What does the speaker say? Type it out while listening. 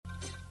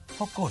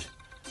Oh, good.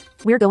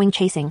 We're going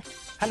chasing.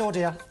 Hello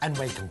there, and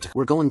welcome to...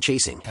 We're going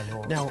chasing.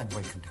 Hello, now, and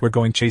welcome to... We're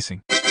going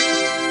chasing.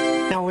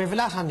 Now, we have a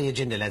lot on the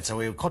agenda, lads, so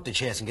we'll cut the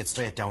chase and get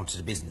straight down to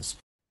the business.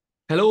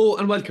 Hello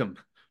and welcome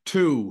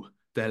to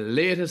the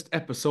latest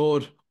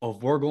episode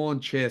of We're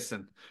Going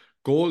Chasing.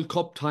 Gold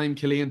Cup time,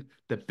 Cillian,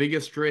 the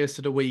biggest race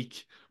of the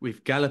week.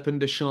 We've Galopin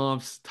Des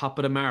Champs, top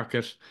of the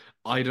market.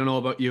 I don't know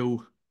about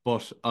you,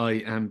 but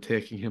I am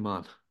taking him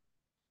on.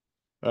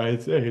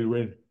 I'd say he'll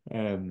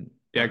win.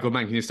 Yeah, good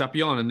man. Can you stop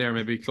yawning there?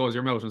 Maybe close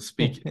your mouth and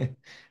speak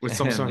with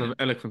some sort of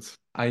eloquence.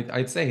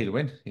 I'd say he'll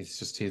win. He's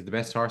the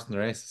best horse in the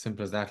race.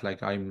 Simple as that.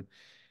 Like I'm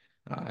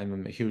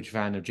a huge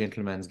fan of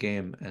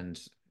Gentlemansgame, and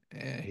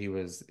he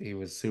was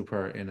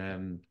super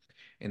in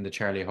the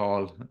Charlie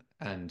Hall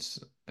and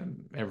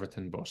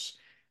everything. But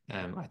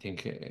I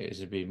think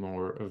it'd be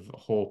more of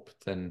hope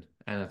than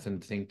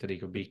anything to think that he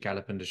could beat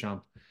Galopin Des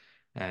Champ.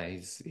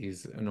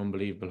 He's an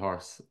unbelievable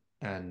horse,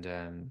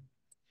 and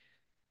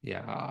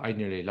yeah, I'd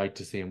nearly like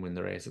to see him win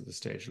the race at this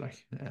stage.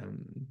 Like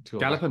to go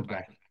Galopin?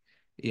 back.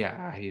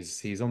 Yeah,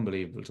 he's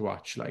unbelievable to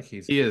watch. Like He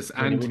is,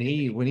 when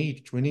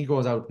and he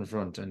goes out in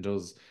front and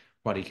does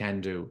what he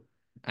can do,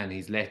 and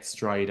he's let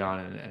stride on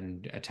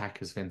and attack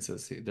his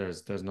fences,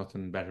 there's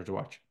nothing better to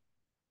watch.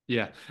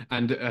 yeah,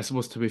 and I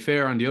suppose to be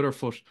fair, on the other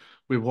foot,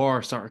 we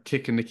were sort of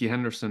kicking Nicky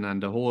Henderson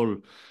and the whole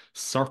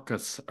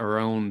circus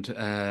around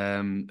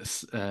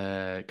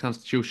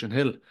Constitution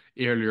Hill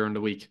earlier in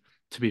the week.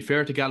 To be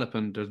fair to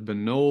Galopin, there's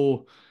been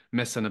no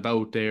messing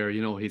about there.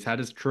 You know, he's had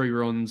his 3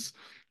 runs,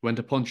 went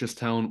to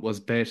Punchestown, was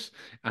bet,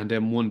 and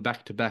then won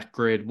back-to-back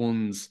Grade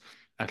 1s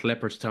at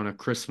Leopardstown at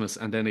Christmas,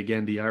 and then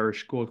again the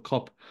Irish Gold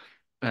Cup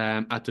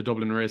at the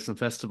Dublin Racing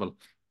Festival.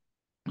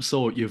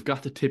 So you've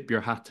got to tip your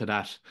hat to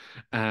that.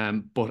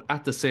 But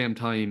at the same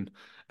time,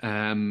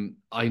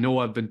 I know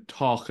I've been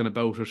talking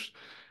about it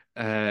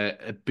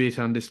a bit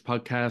on this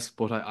podcast,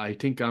 but I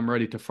think I'm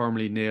ready to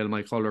firmly nail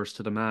my colours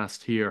to the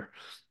mast here.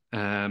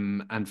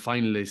 And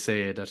finally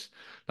say that,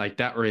 like,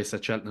 that race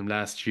at Cheltenham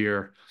last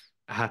year,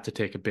 I had to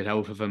take a bit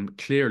out of him.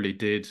 Clearly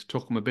did.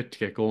 Took him a bit to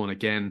get going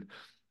again.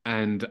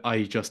 And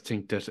I just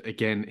think that,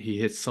 again, he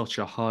hit such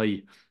a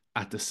high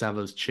at the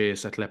Savills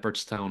Chase at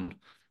Leopardstown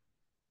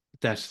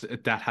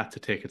that had to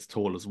take its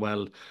toll as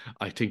well.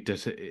 I think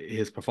that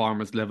his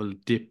performance level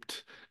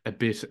dipped a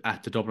bit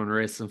at the Dublin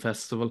Racing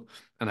Festival,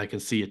 and I can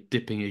see it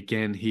dipping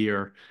again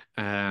here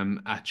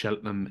at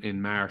Cheltenham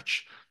in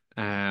March.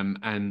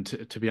 And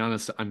to be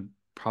honest, I'm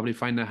probably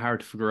finding it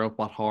hard to figure out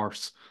what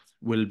horse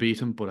will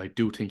beat him, but I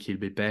do think he'll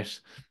be bet.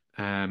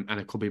 And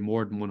it could be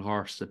more than one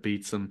horse that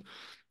beats him.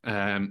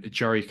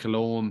 Jerry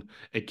Cologne,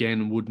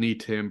 again, would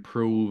need to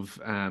improve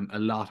a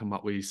lot on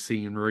what we've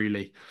seen,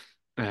 really,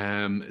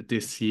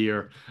 this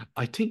year.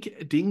 I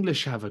think the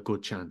English have a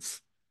good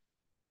chance.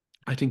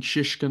 I think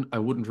Shishkin, I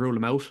wouldn't rule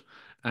him out.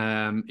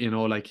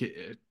 Like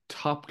a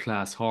top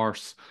class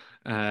horse.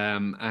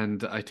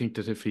 And I think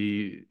that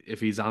if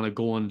he's on a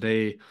going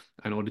day,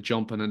 I know the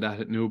jumping and that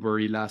at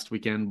Newbury last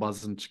weekend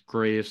wasn't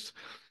great.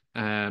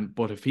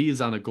 But if he's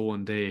on a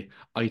going day,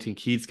 I think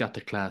he's got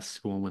the class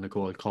to go and win a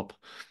Gold Cup.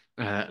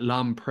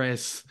 Lam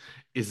Press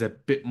is a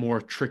bit more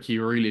tricky,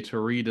 really, to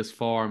read his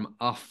form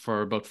off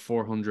for about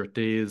 400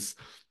 days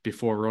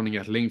before running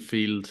at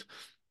Lingfield.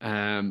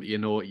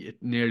 It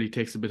nearly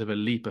takes a bit of a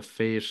leap of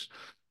fate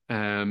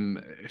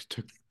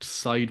to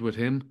side with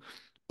him.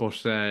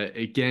 But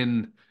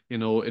again,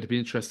 it'd be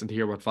interesting to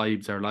hear what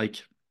vibes are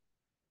like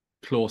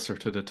closer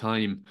to the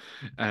time.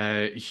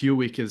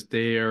 Hewick is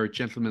there,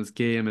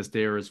 Gentlemansgame is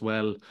there as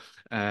well,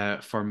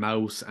 for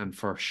Mouse and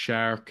for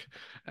Shark.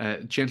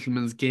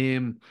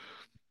 Gentlemansgame,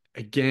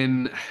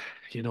 again,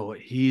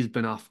 he's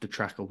been off the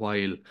track a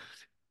while.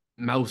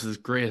 Mouse is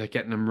great at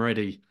getting him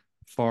ready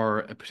for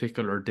a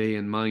particular day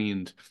in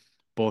mind,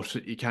 but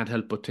you can't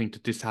help but think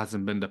that this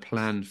hasn't been the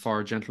plan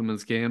for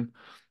Gentlemansgame.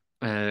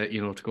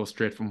 To go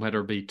straight from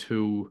Wetherby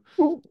to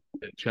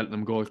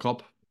Cheltenham Gold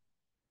Cup.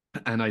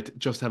 And I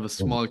just have a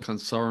small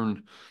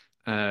concern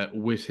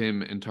with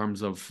him in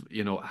terms of,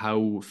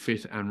 how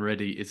fit and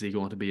ready is he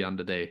going to be on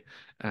the day.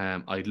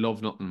 I'd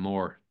love nothing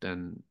more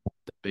than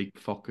the big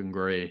fucking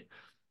grey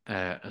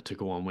to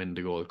go and win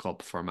the Gold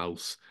Cup for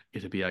Mouse.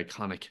 It'd be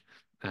iconic.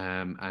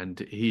 And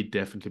he'd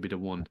definitely be the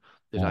one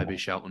that I'd be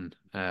shouting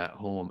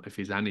home if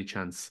he's any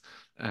chance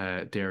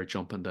there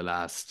jumping the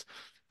last.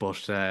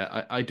 But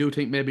I do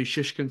think maybe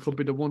Shishkin could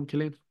be the one,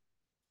 Cillian.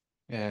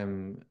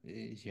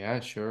 Yeah,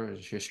 sure.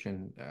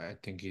 Shishkin, I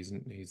think he's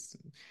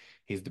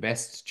the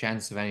best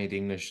chance of any of the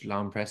English.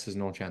 Long Press is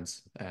no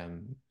chance.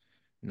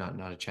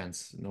 Not a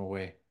chance. No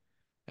way.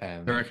 I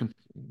reckon.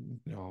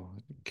 No,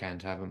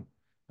 can't have him,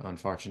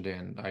 unfortunately.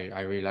 And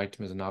I really liked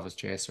him as a novice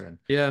chaser. And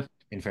yeah,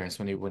 in fairness,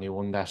 when he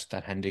won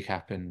that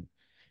handicap in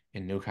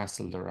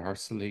Newcastle, the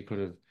rehearsal, he could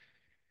have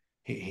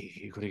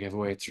gave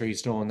away 3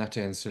 stone that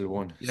day and still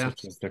won. Yeah.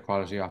 Such as the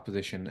quality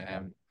opposition.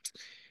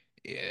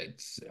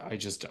 I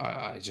just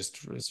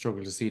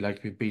struggle to see,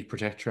 like, we beat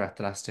Protectorat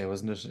the last day,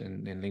 wasn't it?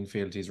 In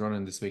Lingfield, he's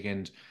running this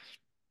weekend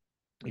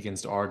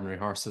against ordinary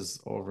horses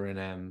over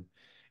in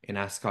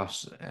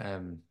Ascot.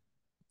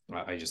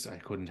 I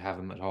couldn't have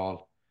him at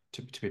all.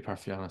 to be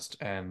perfectly honest.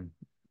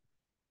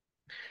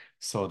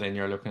 So then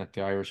you're looking at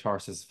the Irish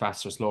horses.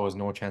 Fastorslow has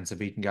no chance of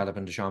beating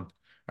Galopin Des Champ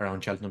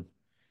around Cheltenham.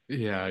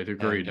 Yeah, I'd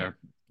agree Um, there.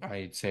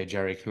 I'd say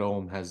Jerry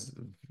Colombe has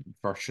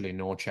virtually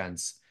no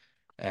chance.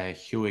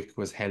 Hewick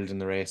was held in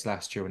the race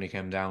last year when he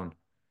came down.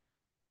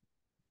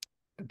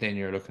 Then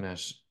you're looking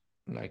at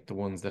like the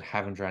ones that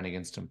haven't ran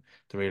against him.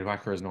 The Real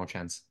Whacker has no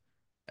chance.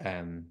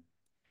 Um,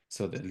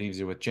 so that leaves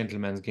you with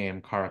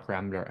Gentlemansgame, Corach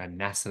Rambler, and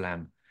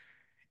Nassalam.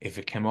 If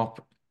it came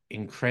up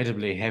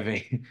incredibly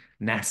heavy,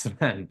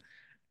 Nassalam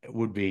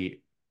would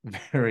be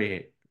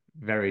very,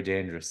 very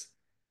dangerous.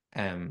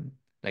 Um,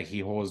 like he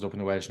hosed up in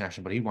the Welsh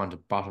National, but he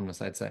wanted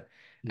bottomless, I'd say.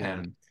 Yeah.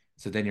 Um,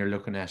 so then you're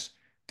looking at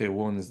the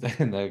ones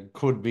that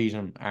could beat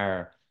him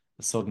are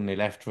suddenly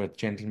left with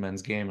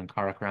Gentlemansgame and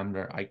Corach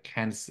Rambler. I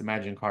can't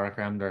imagine Corach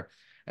Rambler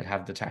would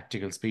have the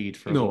tactical speed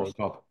for a No. Gold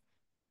Cup.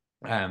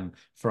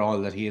 For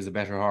all that he is a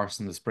better horse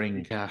in the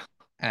spring, Yeah.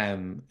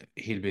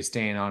 he'll be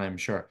staying on, I'm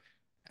sure.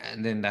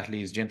 And then that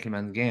leaves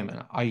Gentlemansgame.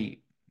 And I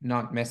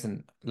not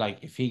messing like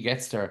if he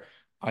gets there,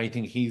 I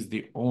think he's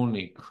the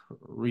only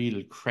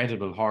real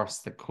credible horse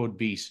that could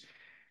beat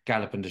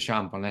Galopin Des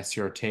Champ unless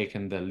you're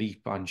taking the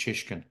leap on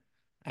Shishkin.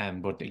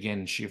 But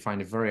again, she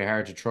find it very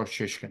hard to trust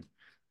Shishkin.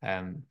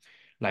 Um,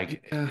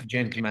 like Yeah.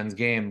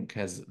 Gentlemansgame,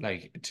 because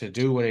like to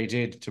do what he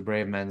did to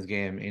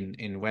Bravemansgame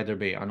in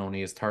Wetherby on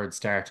only his third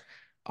start,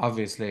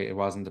 obviously it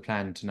wasn't the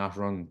plan to not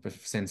run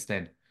since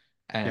then.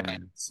 Yeah.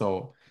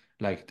 So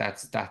like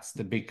that's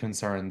the big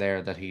concern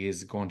there that he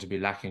is going to be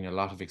lacking a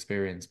lot of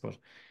experience. But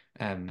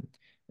um,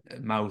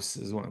 Mouse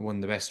is one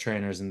of the best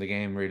trainers in the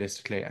game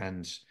realistically,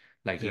 and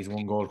like Yeah. he's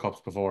won Gold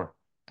Cups before.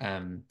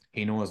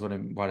 He knows what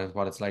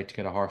it's like to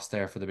get a horse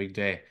there for the big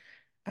day,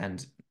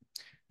 and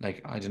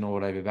like I don't know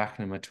what I'd be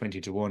backing him at 20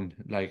 to 1.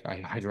 Like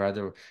I'd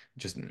rather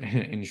just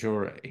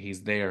ensure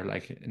he's there.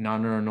 Like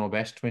none or no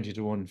bet 20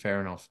 to 1,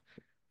 fair enough.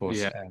 But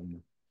Yeah.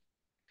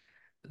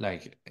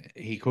 like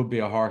he could be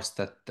a horse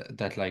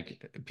that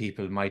like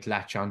people might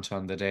latch onto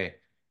on the day.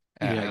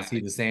 I Yeah. see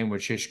the same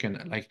with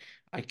Shishkin. Like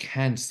I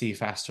can't see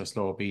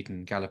Fastorslow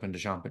beating Galopin Des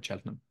Champ at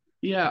Cheltenham.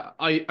 Yeah,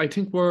 I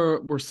think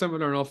we're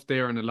similar enough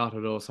there in a lot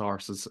of those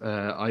horses.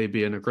 I'd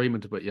be in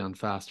agreement with you on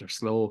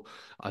Fastorslow.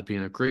 I'd be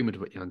in agreement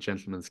with you on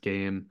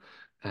Gentlemansgame.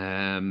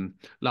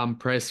 Lamb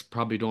Press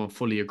probably don't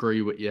fully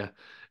agree with you.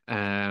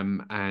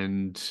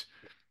 And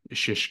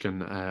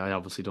Shishkin, I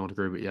obviously don't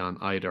agree with you on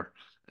either.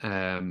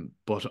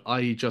 But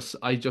I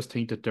just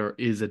think that there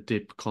is a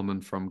dip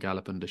coming from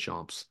Galopin Des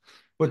Champs.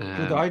 But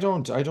Um, I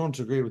don't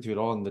agree with you at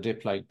all in the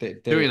dip. Like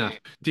do you not?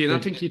 Do you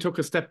not think the he took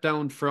a step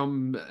down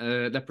from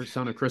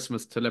Leopardstown at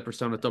Christmas to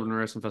Leopardstown at Dublin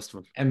Racing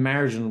Festival? a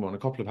marginal one, a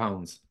couple of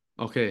pounds.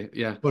 Okay,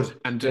 yeah. But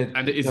And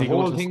is the he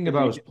going whole to thing is he,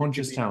 about is he, is he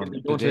Punchestown,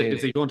 the going to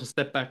is day he going to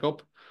step back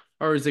up,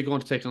 or is he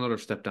going to take another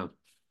step down?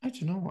 I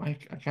don't know. I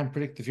can't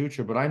predict the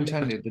future, but I'm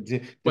telling Yeah.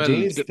 you, Well,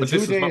 the but two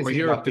this is what days we're he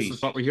here. got This beat,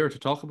 is what we're here to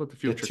talk about the the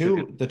future,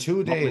 Cillian. two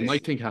What we days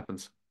might think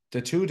happens. the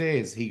 2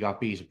 days he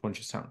got beat at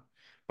Punchestown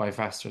by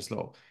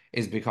Fastorslow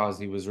is because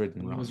he was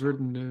ridden He was wrong.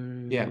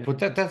 ridden. Yeah, but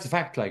that's a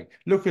fact. Like,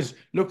 look at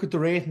the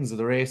ratings of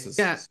the races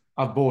Yeah,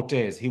 of both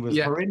days. He was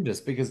yeah.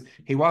 horrendous because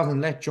he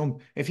wasn't let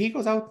jump. If he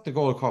goes out the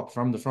Gold Cup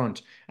from the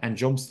front and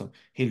jumps them,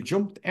 he'll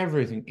jump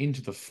everything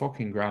into the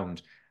fucking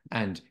ground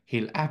and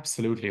he'll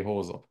absolutely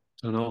hose up.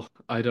 I don't know.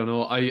 I don't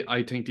know.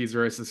 I think these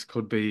races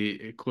could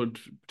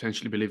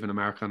potentially be leaving a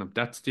mark on him.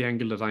 That's the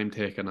angle that I'm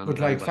taking on But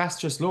it like anyway.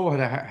 Fastorslow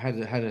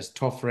had a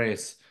tough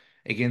race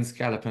against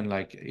Galopin.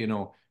 Like And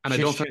I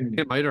don't think Shishkin.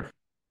 him either.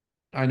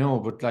 I know,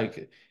 but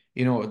like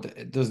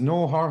there's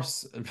no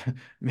horse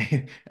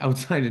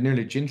outside of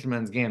nearly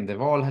Gentlemansgame.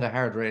 They've all had a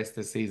hard race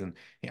this season.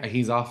 Yeah,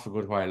 he's off for a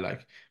good while,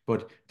 like,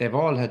 but they've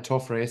all had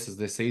tough races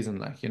this season,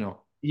 like.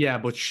 Yeah,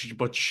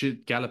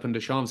 Galopin Des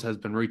Champs has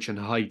been reaching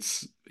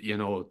heights,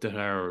 that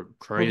are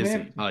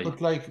crazy high.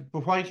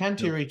 But why can't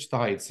he reach the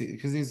heights?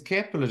 Because he's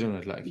capable of doing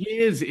it, like.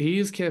 He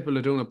is capable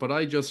of doing it, but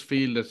I just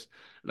feel that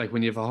like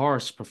when you have a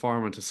horse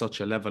performing to such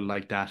a level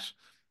like that,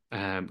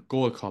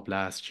 Gold Cup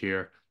last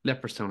year,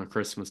 Leopardstown at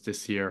Christmas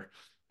this year,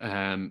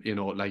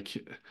 like,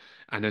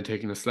 and then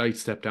taking a slight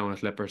step down at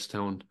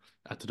Leopardstown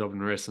at the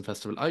Dublin Racing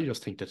Festival, I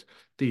just think that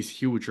these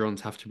huge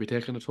runs have to be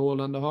taking a toll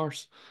on the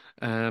horse,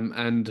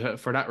 and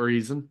for that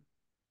reason,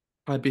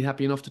 I'd be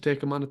happy enough to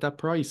take him on at that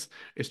price.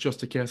 It's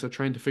just a case of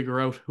trying to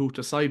figure out who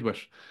to side with.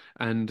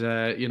 And,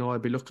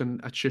 I'd be looking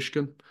at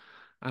Shishkin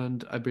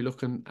and I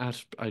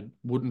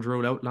wouldn't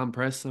rule out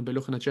Lampress. I'd be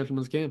looking at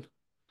Gentlemansgame.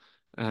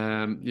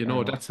 Fair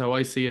enough. That's how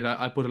I see it.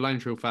 I put a line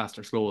through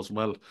Fastorslow as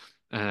well.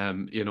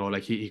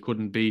 Like he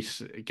couldn't beat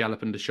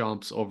Galopin Des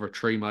Champs over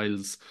 3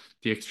 miles.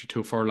 The extra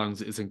 2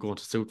 furlongs isn't going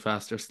to suit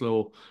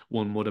Fastorslow,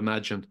 one would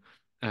imagine.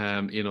 So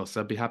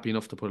I'd be happy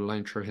enough to put a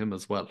line through him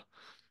as well.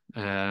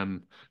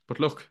 But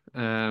look,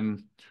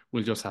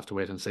 we'll just have to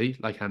wait and see,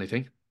 like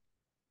anything.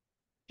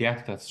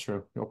 Yeah, that's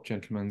true. Up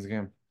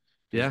Gentlemansgame.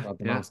 Please Yeah, God,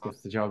 the yeah. mouse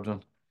gets the job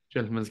done.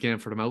 Gentleman's game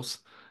for the mouse.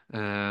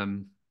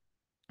 Um,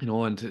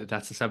 and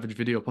that's a savage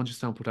video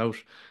Punchestown put out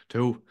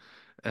too.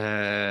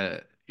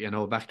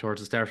 Back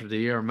towards the start of the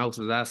year, Mouse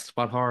was asked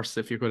what horse,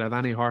 if you could have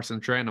any horse in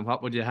training,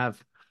 what would you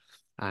have?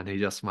 And he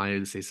just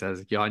smiles. He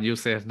says, "Jan, you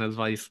say it in his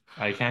voice."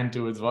 I can't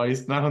do his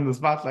voice, not on the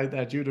spot like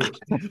that. You do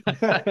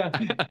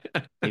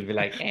it. He'd be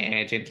like,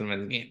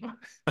 gentleman's game.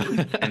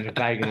 And the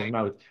flag in his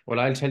mouth. Well,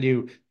 I'll tell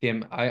you,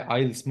 Tim,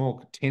 I'll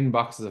smoke 10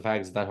 boxes of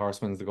fags if that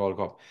horse wins the Gold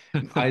Cup.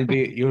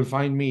 You'll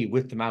find me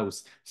with the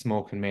mouse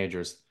smoking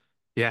majors.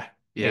 Yeah,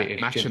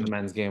 If matching him.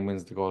 Gentleman's Game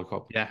wins the Gold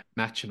Cup. Yeah,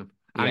 matching him.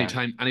 Yeah.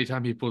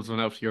 Anytime he pulls one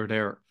out, you're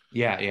there.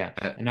 Yeah.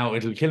 And now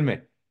it'll kill me.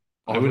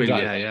 I Oh, will will,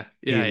 die.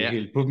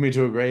 He'll put me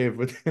to a grave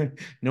with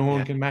no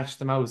one can match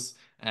the mouse.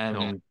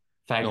 No.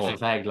 Fag No. for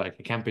fag, like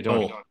it can't be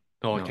done.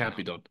 No, it can't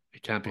be done.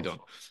 It can't be done.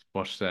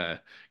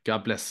 But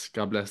God bless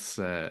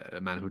a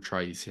man who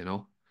tries, you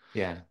know.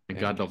 Yeah. And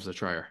God loves a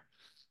trier.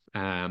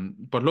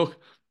 But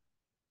look,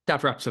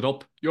 that wraps it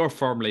up. You're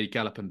firmly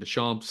Galopin Des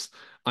Champs.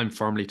 I'm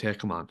firmly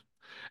Take 'em on.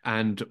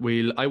 And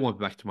I won't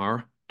be back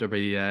tomorrow. There'll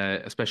be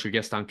a special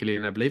guest on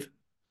Cillian, I believe.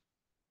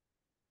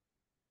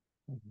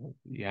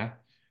 Yeah.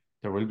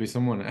 There will be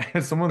someone.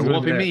 It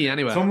won't be me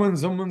anyway.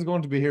 Someone's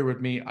going to be here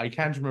with me. I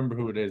can't remember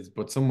who it is,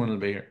 but someone will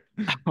be here.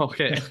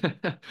 Okay.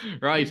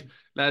 Right,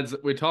 lads,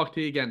 we'll talk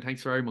to you again.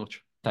 Thanks very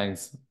much.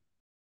 Thanks.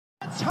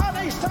 It's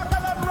honeysuckle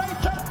and rape